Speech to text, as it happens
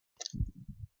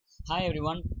Hi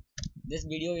everyone, this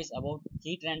video is about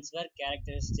heat transfer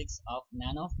characteristics of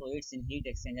nanofluids in heat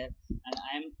exchanger, and I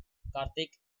am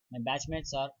Karthik. My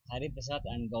batchmates are Hari Prasad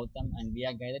and Gautam, and we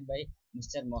are guided by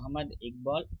Mr. Mohammad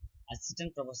Iqbal,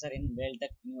 Assistant Professor in Tech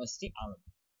University, Awadh.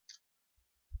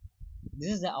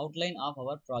 This is the outline of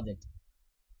our project.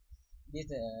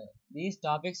 These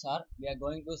topics are we are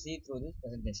going to see through this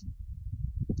presentation.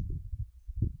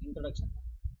 Introduction.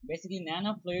 Basically,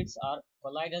 nanofluids are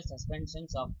colloidal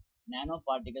suspensions of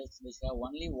nanoparticles which have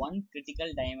only one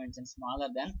critical dimension smaller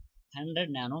than 100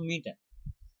 nanometer.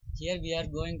 Here we are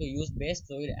going to use base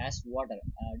fluid as water,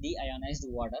 deionized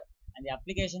water, and the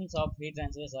applications of heat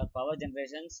transfers are power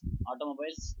generations,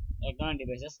 automobiles, electronic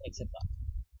devices, etc.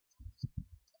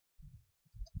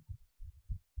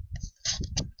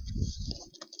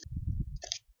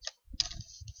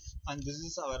 And this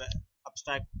is our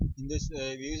abstract. In this,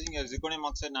 we're using a zirconium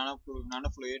oxide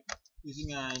nanofluid using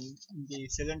the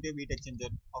cell and tube heat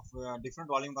exchanger of different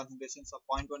volume concentrations of zero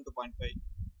point 0.1 to zero point 0.5,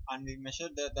 and we measure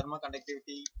the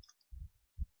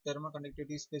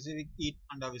thermoconductivity, specific heat,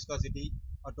 and viscosity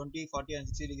at 20, 40, and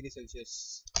 60 degrees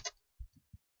Celsius.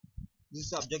 This is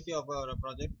the objective of our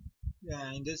project.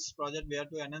 In this project, we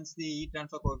have to enhance the heat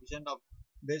transfer coefficient of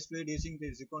base fluid using the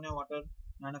zirconia water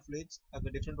nanofluids of the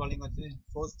different volume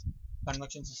forced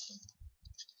convection system.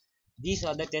 These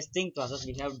are the testing process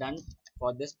we have done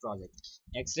for this project.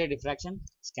 X-ray diffraction,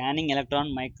 scanning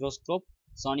electron microscope,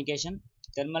 sonication,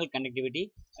 thermal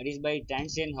conductivity, that is by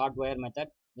transient hot wire method,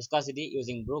 viscosity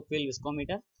using Brookfield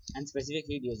viscometer, and specific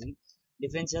heat using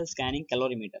differential scanning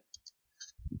calorimeter.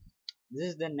 This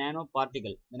is the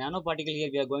nanoparticle. The nanoparticle here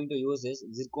we are going to use is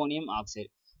zirconium oxide.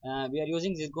 We are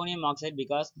using zirconium oxide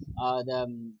because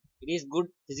it is good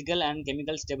physical and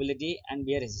chemical stability and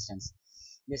wear resistance.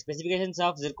 The specifications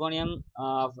of zirconium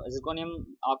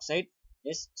oxide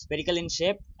is spherical in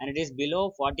shape and it is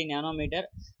below 40 nanometer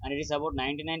and it is about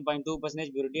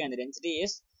 99.2% purity and the density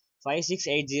is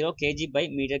 5680 kg by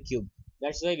meter cube.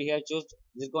 That's why we have chosen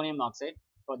zirconium oxide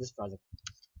for this project.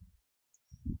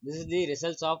 This is the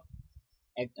results of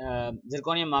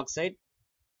zirconium oxide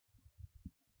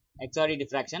XRD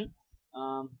diffraction.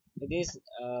 It is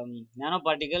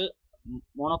nanoparticle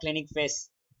monoclinic phase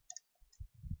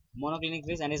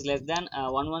and is less than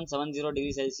 1170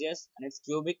 degrees Celsius and its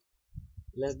cubic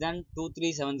less than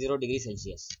 2370 degrees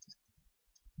Celsius.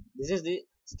 This is the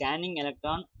scanning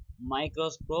electron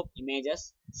microscope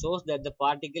images shows that the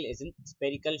particle is in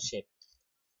spherical shape.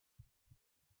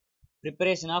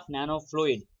 Preparation of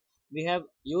nanofluid. We have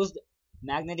used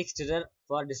magnetic stirrer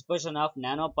for dispersion of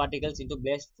nanoparticles into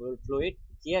base fluid.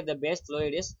 Here the base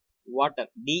fluid is water,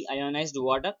 deionized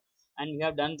water, and we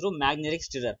have done through magnetic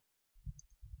stirrer.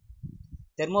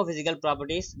 Thermophysical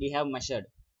properties we have measured.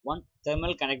 One,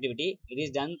 thermal conductivity. It is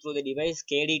done through the device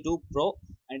KD2 Pro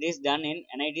and it is done in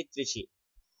NIT Trichy.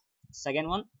 Second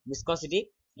one, viscosity.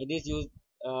 It is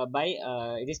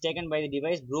taken by the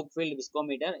device Brookfield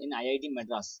viscometer in IIT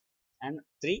Madras. And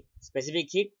three, specific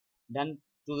heat done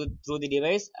through the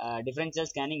device differential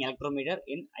scanning electrometer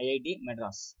in IIT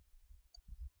Madras.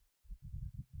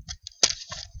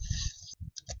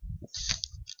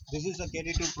 This is a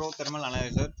KD2 Pro thermal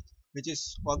analyzer, which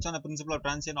works on the principle of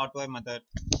transient hot wire method.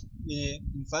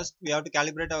 First, we have to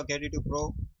calibrate our KD2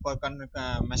 Pro for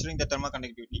measuring the thermal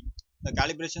conductivity. The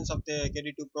calibrations of the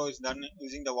KD2 Pro is done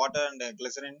using the water and the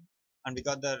glycerin, and we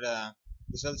got the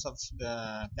results of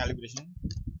the calibration.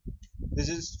 This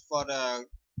is for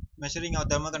measuring our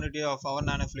thermal conductivity of our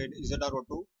nanofluid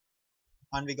ZrO2,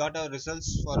 and we got our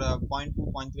results for 0.2,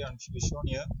 0.3 and shown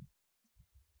here.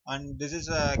 And this is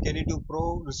a KD2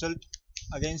 Pro result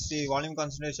against the volume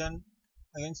concentration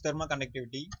against thermal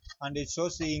conductivity, and it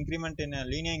shows the increment in a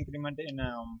linear increment in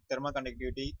thermal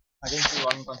conductivity against the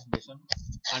volume concentration.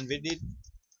 And this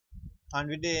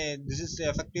is the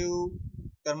effective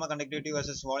thermal conductivity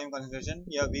versus volume concentration.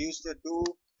 Here we used the two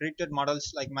treated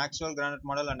models like Maxwell Granite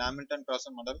model and Hamilton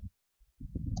Crossan model.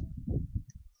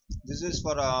 This is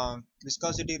for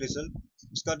viscosity result.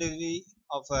 Viscosity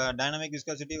of dynamic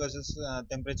viscosity versus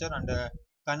temperature and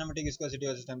kinematic viscosity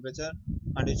versus temperature,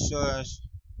 and it's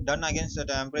done against the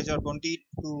temperature of 20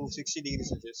 to 60 degrees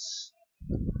Celsius.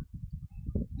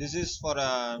 This is for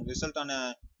a result on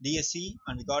a DSC,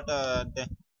 and we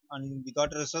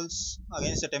got results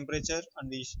against the temperature, and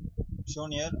we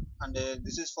shown here. And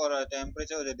this is for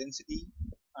temperature the density,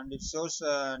 and it shows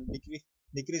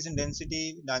decrease in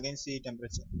density against the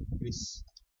temperature increase.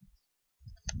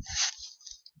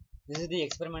 This is the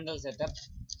experimental setup.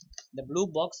 The blue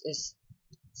box is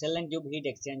cell and tube heat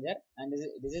exchanger, and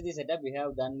this is the setup we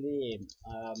have done the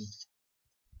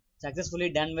successfully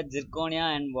done with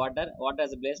zirconia and water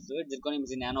as a base fluid. Zirconium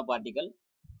is a nanoparticle,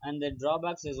 and the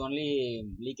drawbacks is only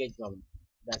leakage problem.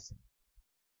 That's it.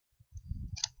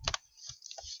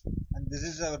 And this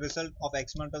is a result of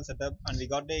experimental setup, and we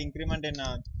got the increment in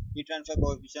heat transfer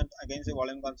coefficient against the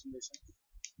volume concentration,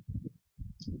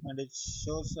 and it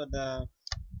shows the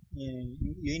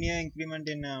linear increment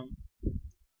in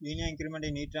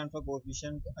heat transfer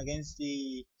coefficient against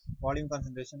the volume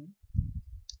concentration.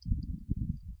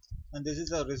 And this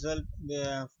is a result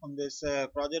from this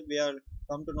project. We are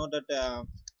come to know that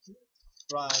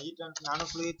heat and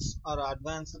nanofluids are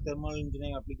advanced thermal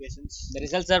engineering applications. The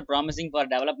results are promising for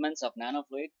developments of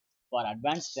nanofluid for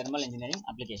advanced thermal engineering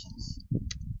applications.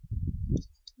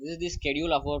 This is the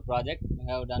schedule of our project. We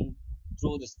have done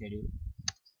through the schedule.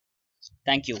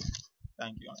 Thank you.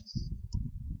 Thank you.